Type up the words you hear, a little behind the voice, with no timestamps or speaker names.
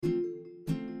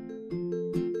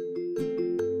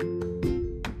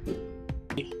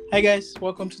Hi guys,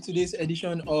 welcome to today's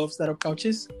edition of Startup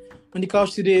Couches. On the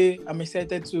couch today, I'm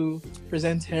excited to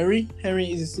present Henry. Henry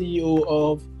is the CEO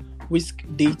of Whisk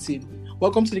Dating.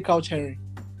 Welcome to the couch, Henry.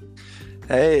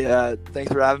 Hey,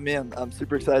 thanks for having me. I'm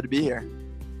super excited to be here.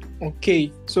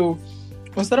 Okay, so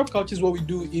on Startup Couches, what we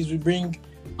do is we bring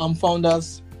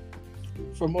founders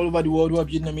from all over the world who are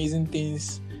building amazing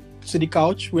things to the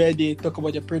couch, where they talk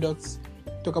about their products,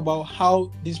 talk about how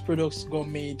these products got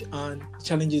made and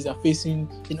challenges they're facing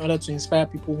in order to inspire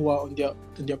people who are on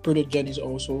their product journeys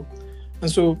also.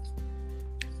 And so,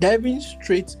 diving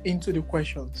straight into the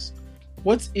questions,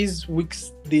 what is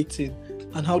Whisk Dating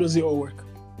and how does it all work?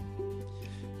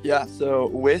 Yeah, so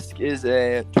Whisk is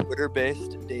a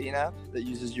Twitter-based dating app that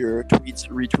uses your tweets,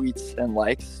 retweets, and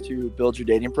likes to build your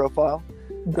dating profile.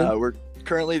 Okay. We're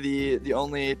currently the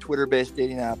only Twitter-based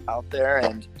dating app out there,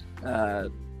 and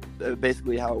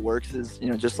basically how it works is,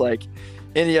 just like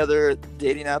any other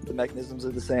dating app, the mechanisms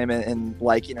are the same in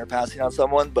liking or passing on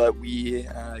someone, but we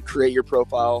create your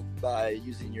profile by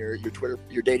using your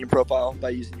dating profile by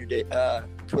using your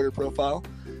Twitter profile.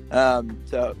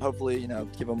 So hopefully,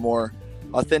 give a more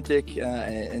authentic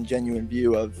and genuine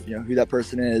view of who that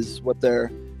person is, what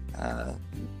their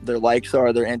likes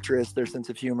are, their interests, their sense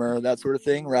of humor, that sort of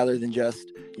thing, rather than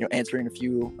just answering a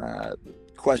few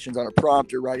questions on a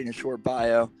prompt or writing a short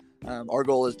bio. Our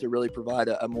goal is to really provide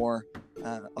a more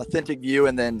authentic view,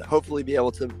 and then hopefully be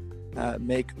able to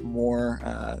make more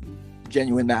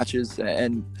genuine matches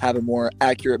and have a more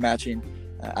accurate matching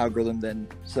algorithm than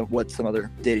what some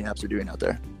other dating apps are doing out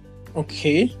there.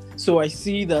 Okay, so I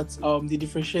see that the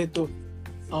differentiator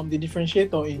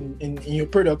in your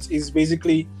products is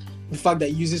basically the fact that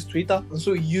it uses Twitter, and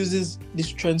so it uses the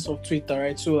strengths of Twitter,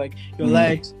 right? So like your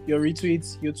likes, your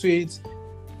retweets, your tweets,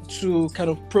 to kind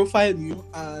of profile you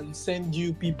and send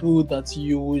you people that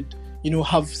you would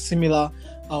have similar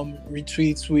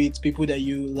retweets with, people that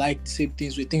you like the same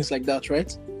things with, things like that,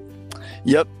 right?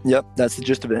 Yep, that's the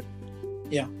gist of it.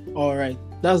 Yeah, all right.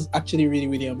 That's actually really,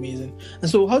 really amazing.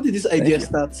 And so how did this idea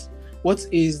start? What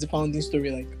is the founding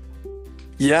story like?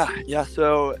 Yeah.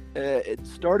 So it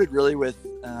started really with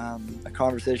a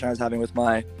conversation I was having with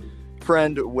my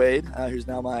friend Wade, who's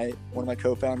now one of my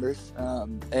co-founders.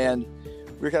 And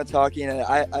we were kind of talking, and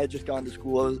I had just gone to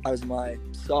school. I was in my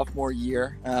sophomore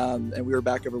year, and we were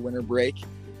back over winter break.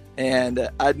 And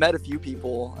I'd met a few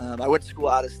people. I went to school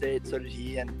out of state, so did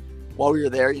he. And while we were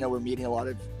there, we're meeting a lot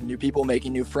of new people,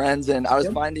 making new friends. And I was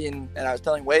finding, and I was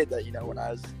telling Wade that, when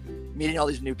I was meeting all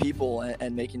these new people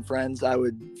and making friends, I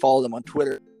would follow them on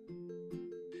Twitter.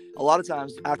 A lot of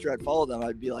times after I'd follow them,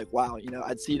 I'd be like, wow,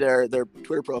 I'd see their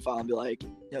Twitter profile and be like,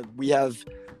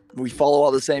 we follow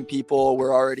all the same people.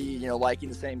 We're already, liking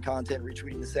the same content,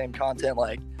 retweeting the same content.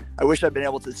 Like, I wish I'd been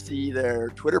able to see their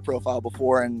Twitter profile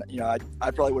before. And,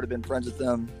 I probably would have been friends with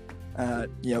them,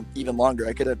 even longer.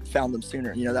 I could have found them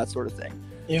sooner, that sort of thing.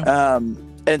 Yeah.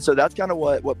 And so that's kind of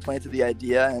what planted the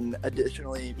idea. And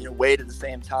additionally, Wade at the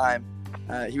same time,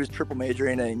 he was triple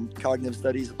majoring in cognitive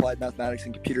studies, applied mathematics,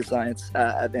 and computer science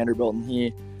at Vanderbilt. And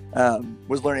he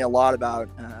was learning a lot about,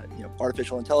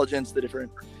 artificial intelligence, the different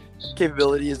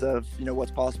capabilities of,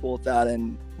 what's possible with that.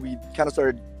 And we kind of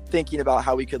started thinking about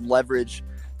how we could leverage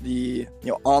the,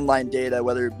 online data,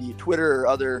 whether it be Twitter or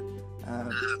other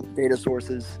data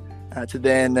sources, to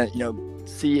then,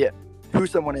 see who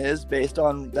someone is based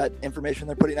on that information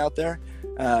they're putting out there,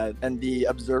 and the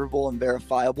observable and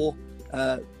verifiable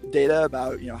data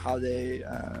about, how they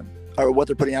or what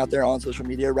they're putting out there on social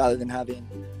media, rather than having,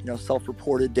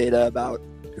 self-reported data about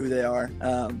who they are.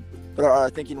 But our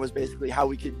thinking was basically how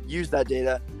we could use that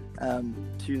data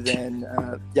to then,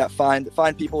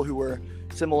 find people who were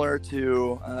similar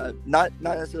to, not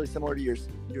necessarily similar to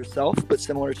yourself, but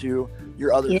similar to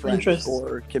your other friends interests,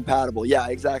 or compatible. Yeah,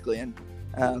 exactly. And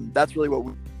that's really what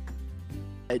we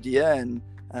idea. And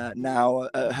now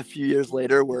a few years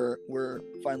later, we're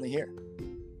finally here.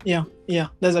 Yeah,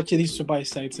 that's actually super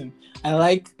exciting. I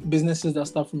like businesses that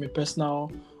start from a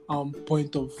personal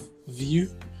point of view.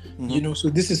 So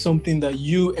this is something that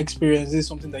you experienced. This is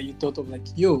something that you thought of, like,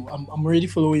 I'm already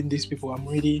following these people. I'm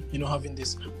already, having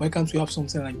this. Why can't we have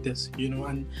something like this?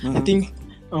 And I think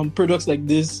products like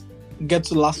this get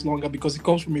to last longer because it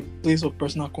comes from a place of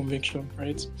personal conviction,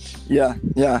 right? Yeah.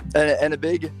 And a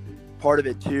big part of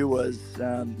it too was,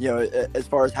 as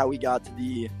far as how we got to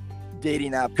the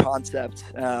dating app concept,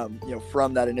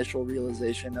 from that initial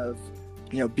realization of,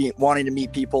 wanting to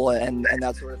meet people and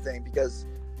that sort of thing, because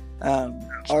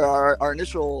our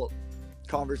initial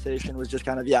conversation was just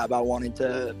kind of about wanting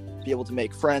to be able to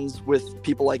make friends with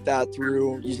people like that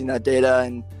through using that data.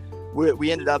 And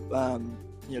we ended up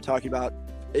talking about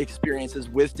experiences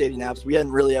with dating apps. We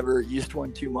hadn't really ever used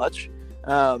one too much,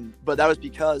 but that was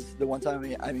because the one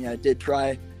time I did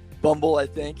try Bumble. I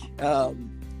think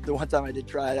the one time I did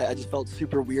try it, I just felt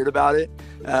super weird about it,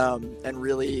 and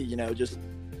really, just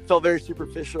felt very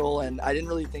superficial, and I didn't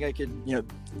really think I could,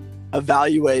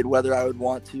 evaluate whether I would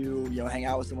want to, hang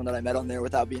out with someone that I met on there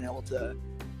without being able to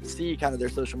see kind of their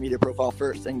social media profile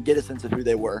first and get a sense of who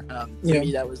they were. To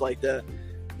me, that was like the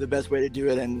best way to do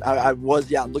it. And I was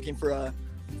looking for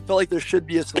felt like there should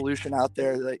be a solution out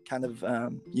there that kind of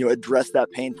address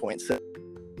that pain point. So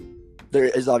there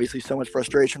is obviously so much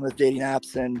frustration with dating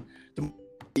apps, and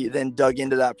then dug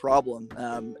into that problem,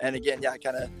 and again,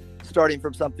 kind of starting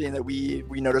from something that we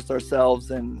noticed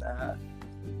ourselves, and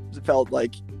felt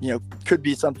like could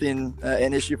be something,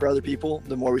 an issue for other people.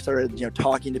 The more we started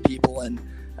talking to people and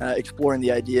exploring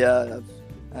the idea of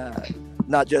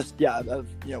not just of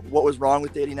what was wrong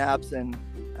with dating apps, and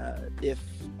if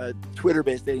a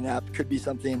Twitter-based dating app could be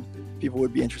something people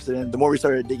would be interested in. The more we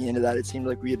started digging into that, it seemed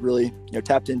like we had really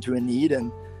tapped into a need,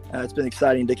 and it's been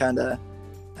exciting to kind of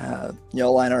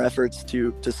align our efforts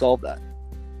to solve that.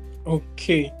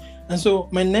 Okay, and so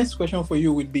my next question for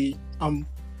you would be,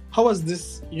 how has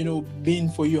this been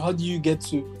for you? How do you get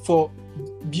for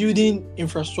building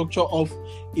infrastructure of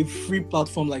a free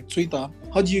platform like Twitter?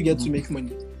 How do you get to make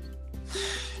money?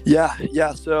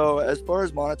 So as far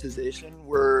as monetization,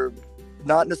 we're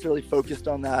not necessarily focused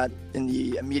on that in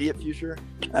the immediate future.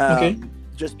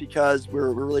 Just because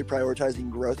we're really prioritizing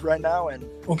growth right now, and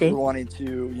we're wanting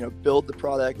to build the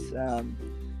product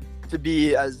to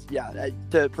be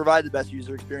to provide the best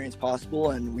user experience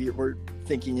possible, and we're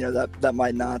thinking that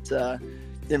might not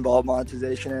involve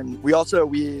monetization. And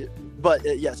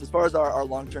yes, as far as our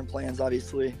long-term plans,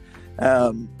 obviously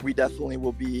we definitely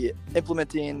will be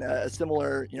implementing a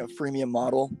similar freemium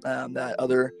model that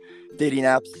other dating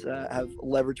apps have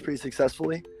leveraged pretty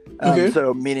successfully.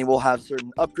 So meaning we'll have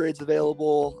certain upgrades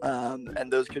available,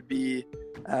 and those could be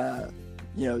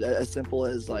as simple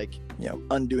as like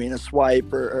undoing a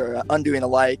swipe or undoing a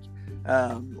like,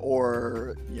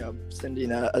 or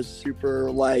sending a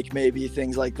super like, maybe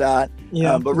things like that.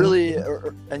 But really,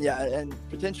 and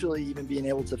potentially even being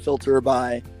able to filter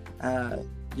by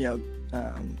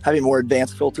having more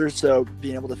advanced filters, so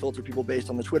being able to filter people based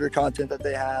on the Twitter content that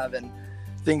they have and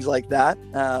things like that.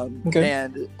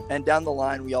 And down the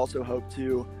line, we also hope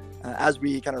to, as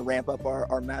we kind of ramp up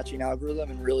our matching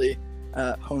algorithm and really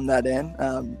hone that in,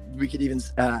 we could even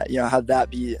have that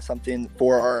be something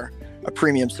for a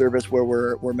premium service where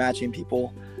we're matching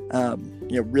people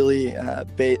really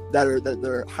that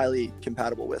they're highly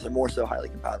compatible with, or more so highly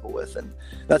compatible with. And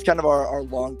that's kind of our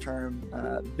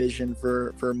long-term vision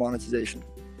for monetization.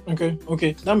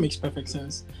 Okay, that makes perfect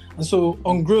sense. And so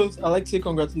on growth, I'd like to say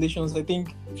congratulations. I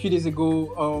think a few days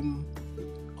ago,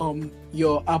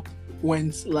 your app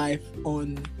went live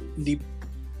on the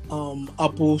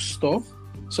Apple Store.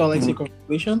 So I'd like to say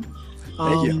congratulations.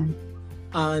 Thank you.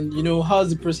 And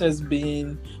how's the process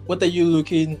been? What are you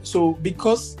looking? So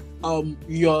because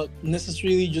you're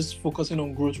necessarily just focusing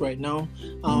on growth right now,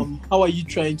 how are you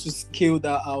trying to scale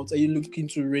that out? Are you looking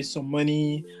to raise some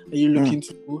money? Are you looking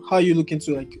to, how are you looking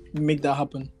to make that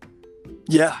happen?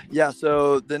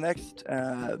 So the next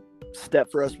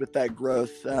step for us with that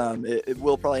growth, it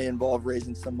will probably involve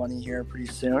raising some money here pretty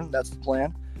soon. That's the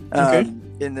plan.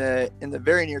 In the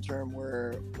very near term,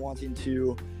 we're wanting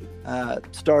to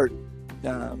start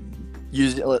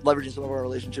leveraging some of our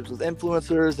relationships with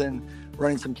influencers and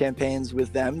running some campaigns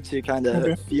with them to kind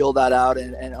of feel that out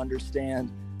and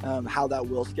understand how that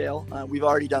will scale. We've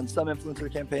already done some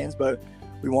influencer campaigns, but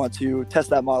we want to test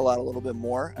that model out a little bit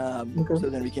more, so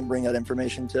then we can bring that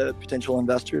information to potential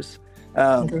investors,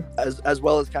 as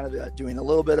well as kind of doing a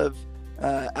little bit of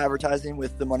advertising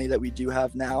with the money that we do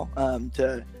have now,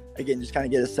 to again just kind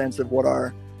of get a sense of what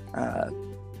our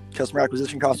customer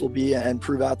acquisition costs will be and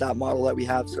prove out that model that we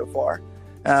have so far.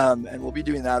 And we'll be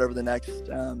doing that over the next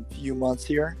few months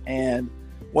here. And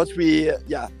once we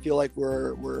feel like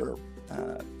we're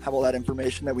have all that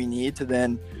information that we need to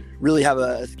then really have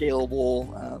a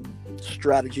scalable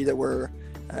strategy that we're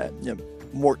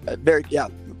more very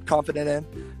confident in,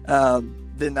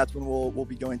 then that's when we'll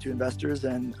be going to investors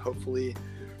and hopefully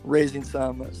raising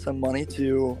some money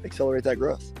to accelerate that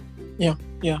growth. I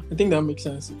think that makes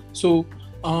sense. So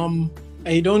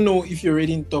I don't know if you're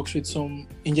already in talks with some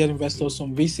angel investors,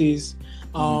 some VCs.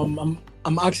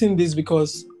 I'm asking this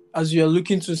because as you're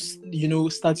looking to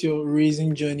start your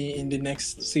raising journey in the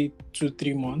next, say,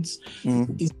 2-3 months,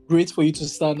 it's great for you to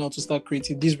start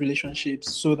creating these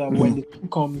relationships, so that when the time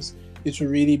comes, it will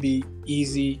really be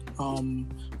easy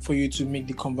for you to make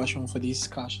the conversion for this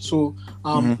cash. So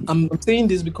I'm saying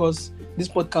this because this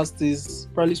podcast is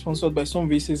probably sponsored by some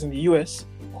VCs in the US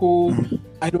who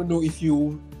I don't know if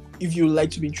you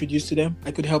like to be introduced to them.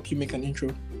 I could help you make an intro.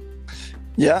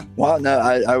 Yeah, wow, no,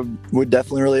 I would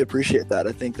definitely really appreciate that.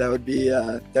 I think that would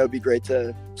be great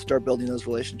to start building those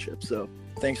relationships. So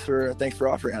thanks for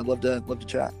offering. I'd love to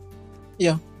chat.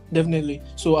 Yeah, definitely.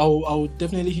 So I'll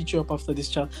definitely hit you up after this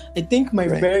chat. I think my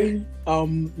very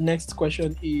next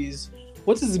question is,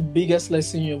 what is the biggest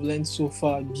lesson you've learned so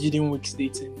far building Wix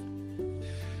Dating?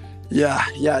 Yeah,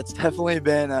 it's definitely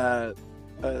been a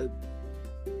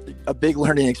big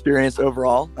learning experience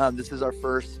overall. This is our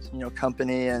first,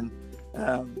 company, and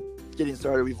getting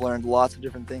started, we've learned lots of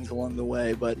different things along the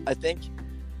way. But I think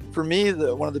for me,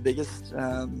 one of the biggest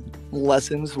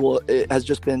lessons has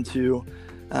just been to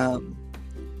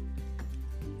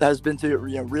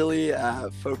really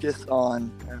focus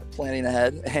on planning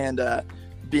ahead and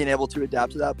being able to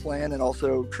adapt to that plan, and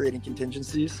also creating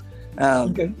contingencies.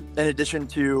 In addition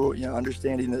to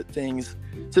understanding that things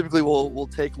typically will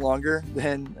take longer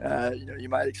than you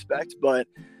might expect, but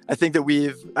I think that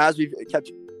as we've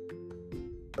kept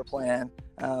our plan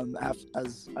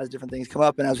as different things come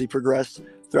up, and as we progress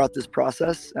throughout this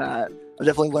process, I've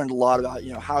definitely learned a lot about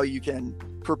how you can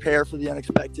prepare for the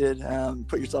unexpected,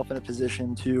 put yourself in a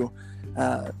position to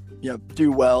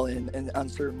do well in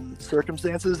uncertain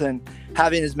circumstances, and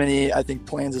having as many, I think,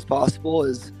 plans as possible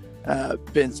has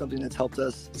been something that's helped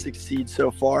us succeed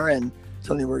so far, and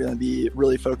something we're going to be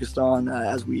really focused on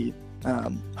as we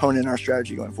hone in our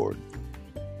strategy going forward.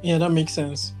 Yeah, that makes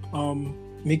sense.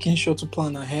 Making sure to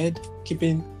plan ahead,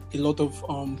 keeping a lot of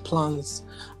plans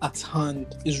at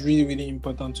hand is really, really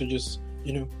important to just,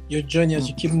 your journey as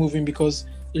you keep moving, because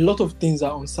a lot of things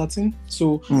are uncertain.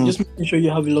 So just making sure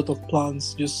you have a lot of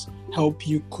plans just help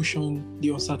you cushion the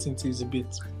uncertainties a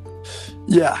bit.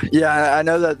 Yeah. I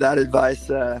know that advice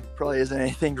probably isn't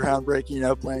anything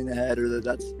groundbreaking, planning ahead, or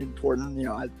that's important.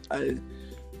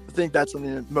 I think that's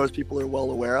something that most people are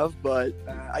well aware of, but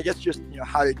I guess just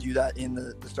how to do that in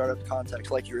the startup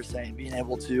context, like you were saying, being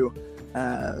able to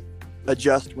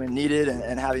adjust when needed,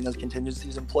 and having those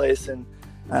contingencies in place, and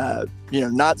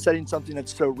not setting something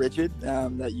that's so rigid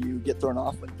that you get thrown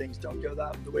off when things don't go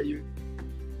the way you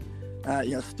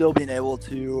still being able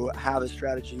to have a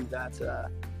strategy that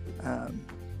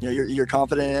you're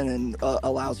confident in and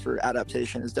allows for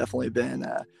adaptation has definitely been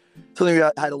something we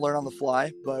had to learn on the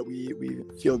fly, but we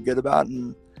feel good about.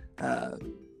 And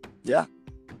yeah.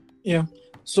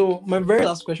 So my very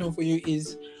last question for you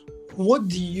is, what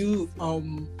do you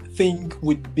think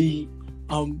would be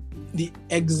the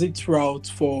exit route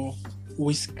for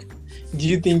Whisk? Do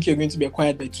you think you're going to be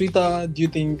acquired by Twitter? Do you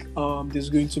think there's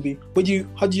going to be,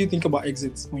 how do you think about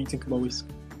exits when you think about Whisk?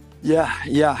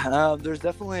 Yeah. There's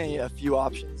definitely a few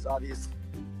options. Obviously,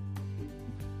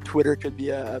 Twitter could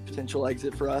be a potential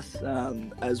exit for us,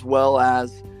 as well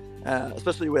as,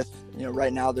 especially with,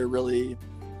 right now they're really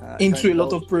into a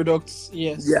lot of products.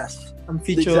 Yes. And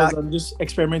features, and just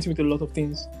experimenting with a lot of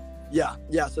things. Yeah.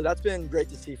 So that's been great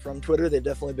to see from Twitter. They've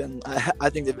definitely been, I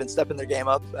think they've been stepping their game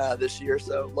up this year.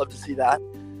 So love to see that.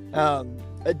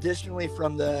 Additionally,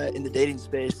 in the dating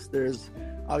space, there's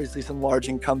obviously some large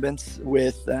incumbents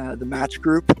with the Match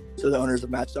Group. So the owners of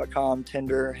Match.com,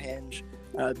 Tinder, Hinge,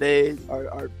 they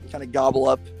are kind of gobble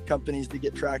up companies to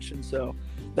get traction. So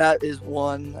that is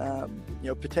one,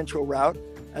 potential route,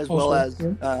 as well as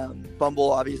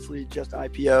Bumble obviously just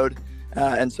IPO'd.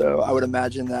 And so I would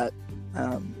imagine that,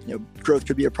 growth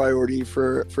could be a priority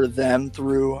for them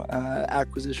through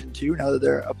acquisition too, now that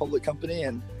they're a public company.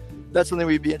 And that's something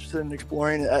we'd be interested in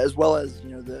exploring, as well as,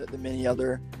 the many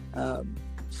other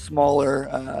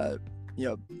smaller,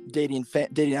 dating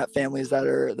app families that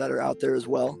are out there as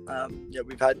well.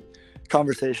 We've had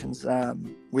conversations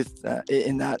with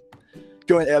in that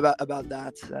going about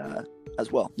that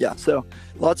as well. Yeah, so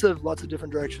lots of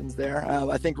different directions there.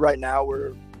 I think right now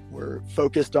we're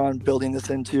focused on building this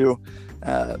into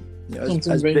as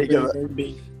very, big very, of very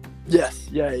big. Yes,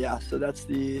 yeah. So that's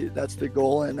the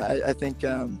goal, and I think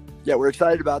we're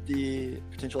excited about the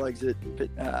potential exit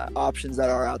options that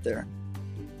are out there.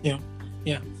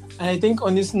 Yeah. And I think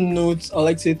on this note, I'd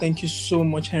like to say thank you so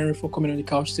much, Henry, for coming on the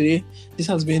couch today. This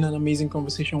has been an amazing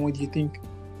conversation. What do you think?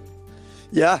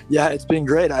 Yeah, it's been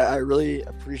great. I really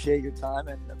appreciate your time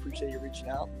and appreciate you reaching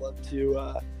out. Love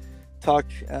to talk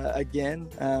again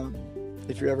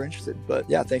if you're ever interested. But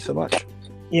yeah, thanks so much.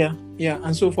 Yeah.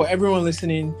 And so for everyone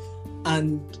listening,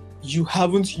 and you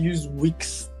haven't used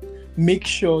Wix, make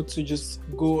sure to just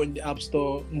go in the App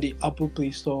Store, in the Apple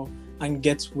Play Store, and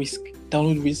get Whisk.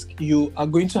 Download Whisk. You are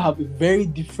going to have a very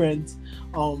different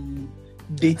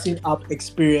dating app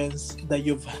experience that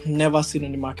you've never seen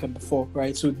on the market before,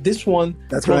 right? So this one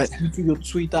That's plugs right. into your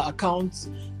Twitter account,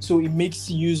 so it makes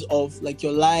use of like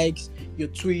your likes, your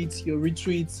tweets, your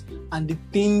retweets, and the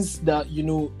things that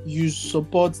you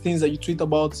support, things that you tweet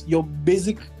about, your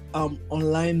basic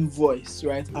online voice,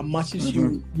 right? And matches you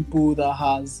with people that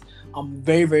has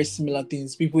very, very similar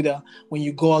things. People that when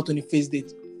you go out on a first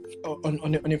date,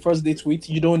 on a first date with,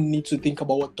 you don't need to think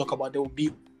about what to talk about. There will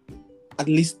be at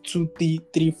least 2,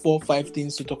 3, 4, 5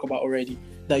 things to talk about already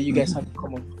that you guys have in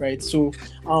common, right? So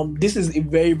this is a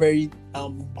very, very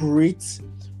great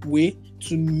way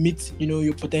to meet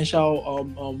your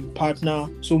potential partner.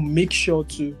 So make sure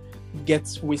to get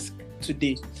Whisk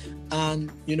today.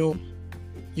 And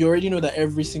you already know that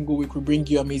every single week we bring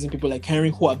you amazing people like Henry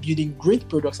who are building great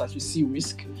products as you see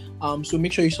Whisk. So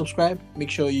make sure you subscribe, make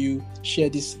sure you share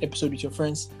this episode with your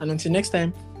friends, and until next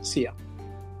time, see ya.